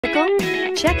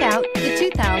vehicle? Check out the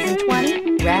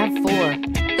 2020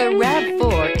 RAV4. The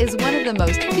RAV4 is one of the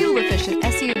most fuel-efficient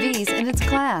SUVs in its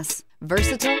class.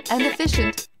 Versatile and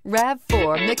efficient,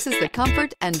 RAV4 mixes the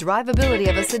comfort and drivability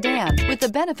of a sedan with the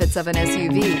benefits of an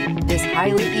SUV. This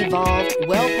highly evolved,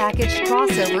 well-packaged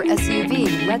crossover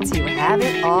SUV lets you have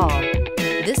it all.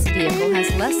 This vehicle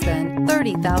has less than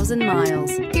 30,000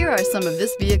 miles. Here are some of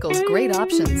this vehicle's great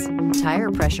options: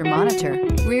 tire pressure monitor,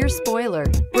 rear spoiler,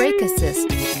 brake assist,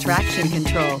 traction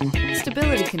control,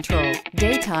 stability control,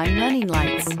 daytime running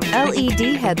lights,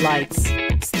 LED headlights,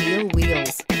 steel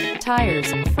wheels,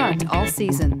 tires front all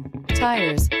season,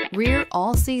 tires rear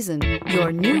all season.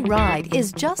 Your new ride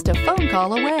is just a phone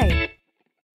call away.